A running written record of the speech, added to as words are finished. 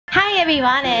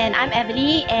everyone, and I'm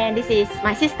EVALEE, and this is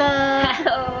my sister.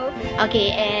 Hello.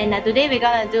 Okay, and today we're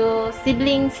gonna do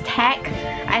Siblings Tag.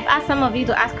 I've asked some of you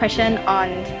to ask questions on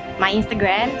my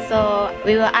Instagram, so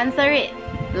we will answer it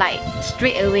like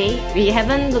straight away. We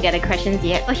haven't looked at the questions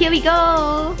yet, so here we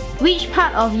go. Which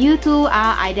part of you two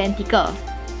are identical?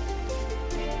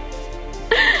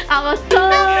 Our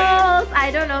toes! I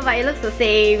don't know, but it looks the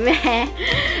same.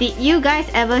 Did you guys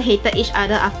ever hated each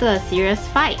other after a serious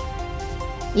fight?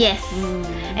 Yes.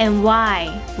 And why?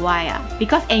 Why?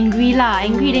 Because angry lah.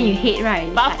 Angry then you hate,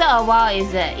 right? But after a while, you'll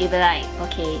be like,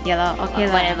 okay, yeah lah, okay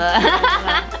lah. whatever.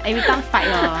 Every time fight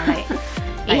lah.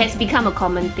 It has become a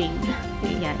common thing.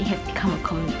 Yeah, it has become a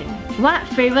common thing. What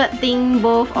favorite thing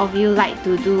both of you like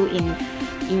to do in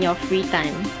your free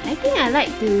time? I think I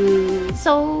like to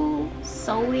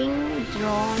sewing,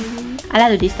 drawing. I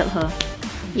like to disturb her.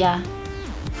 Yeah,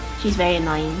 she's very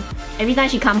annoying. Every time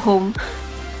she come home.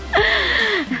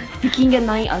 Speaking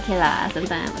annoying, okay lah.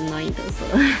 Sometimes I'm annoying also.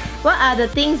 What are the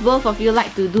things both of you like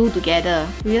to do together?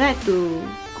 We like to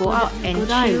go out and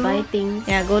chill. Buy things.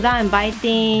 Yeah, go down and buy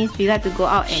things. We like to go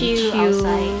out and chill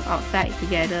outside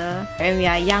together. When we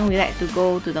are young, we like to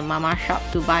go to the mama shop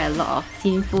to buy a lot of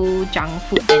sinful junk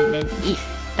food and then eat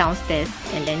downstairs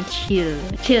and then chill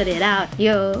it out,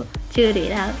 yo. Chill it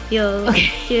out, yo.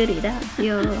 Okay. Chill it out,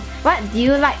 yo. What do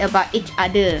you like about each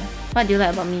other? What do you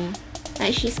like about me?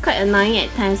 Like, she's quite annoying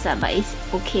at times, but it's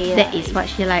okay. That is what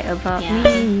she like about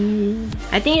me.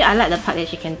 I think I like the part that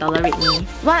she can tolerate me.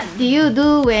 What do you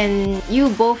do when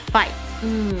you both fight?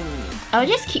 I'll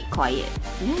just keep quiet.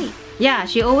 Right. Yeah,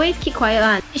 she always keep quiet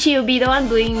one. She'll be the one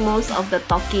doing most of the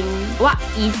talking. What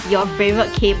is your favorite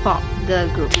K-pop girl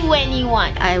group?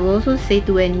 2NE1. I will also say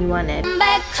 2NE1.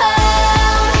 Back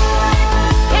home.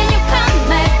 Can you come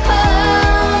back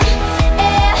home?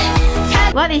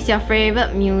 Yeah. What is your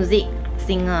favorite music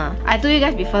singer? I told you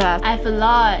guys before lah. I have a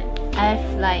lot. I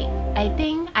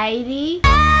think EVALEE.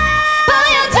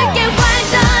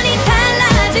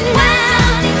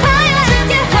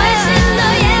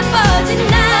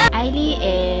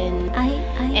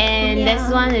 And this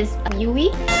one is Yui.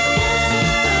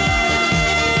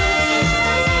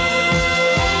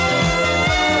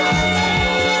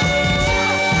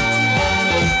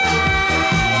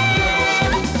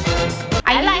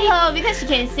 I like her because she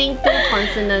can sing 2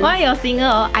 consonants. Why your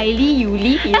singer? EVALEE,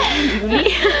 Yuli.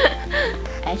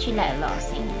 I actually like a lot of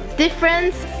singers.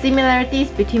 Difference, similarities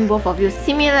between both of you.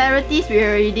 Similarities we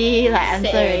already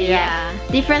answered already. Yeah.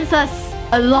 Differences,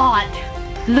 a lot.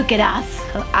 Look at us.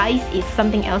 Her eyes is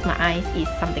something else, my eyes is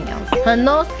something else. Her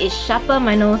nose is sharper,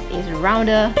 my nose is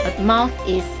rounder. Her mouth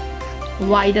is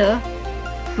wider.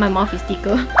 My mouth is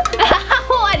thicker.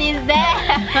 What is that?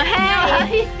 Her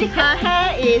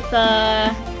hair is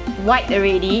white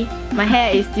already. My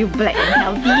hair is still black and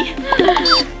healthy.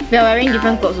 We are wearing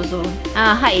different clothes also.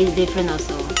 Height is different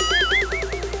also.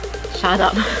 Shut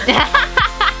up.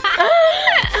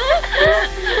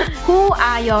 Who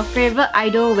are your favorite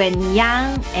idol when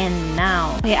young and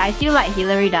now? Okay, I still like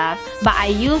Hilary Duff, but I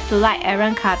used to like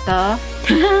Aaron Carter.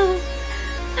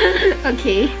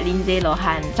 Okay. Lindsay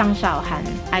Lohan, Zhang Shaohan.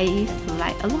 I used to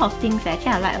like a lot of things.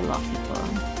 Actually, I like a lot of people.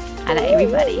 I like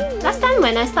everybody. Last time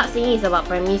when I start singing is about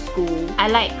primary school. I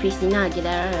like Christina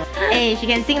Aguilera. Hey, she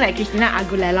can sing like Christina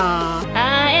Aguilera.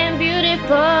 I am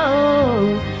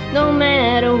beautiful, no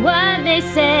matter what they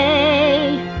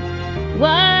say.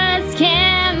 Words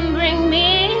can bring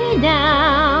me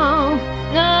down.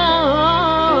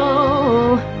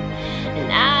 No,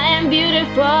 and I am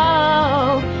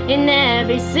beautiful in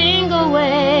every single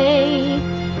way.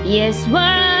 Yes,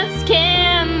 words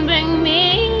can bring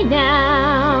me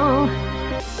down.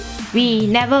 We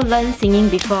never learned singing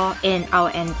before in our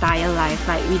entire life.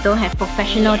 Like, we don't have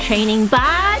professional training,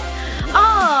 but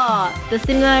the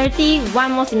similarity,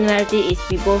 one more similarity is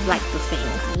we both like to sing.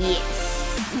 Yes.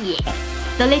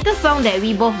 The latest song that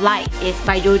we both like is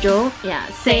by JoJo. Yeah,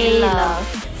 Say Love.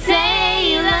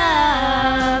 Say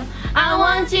love. I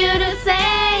want you to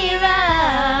say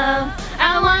love.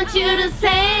 I want you to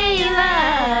say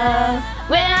love.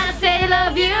 When I say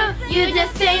love you, you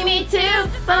just say me too.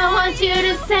 But I want you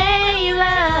to say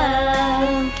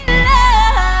love.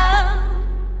 Love.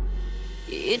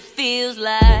 It feels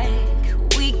like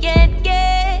we get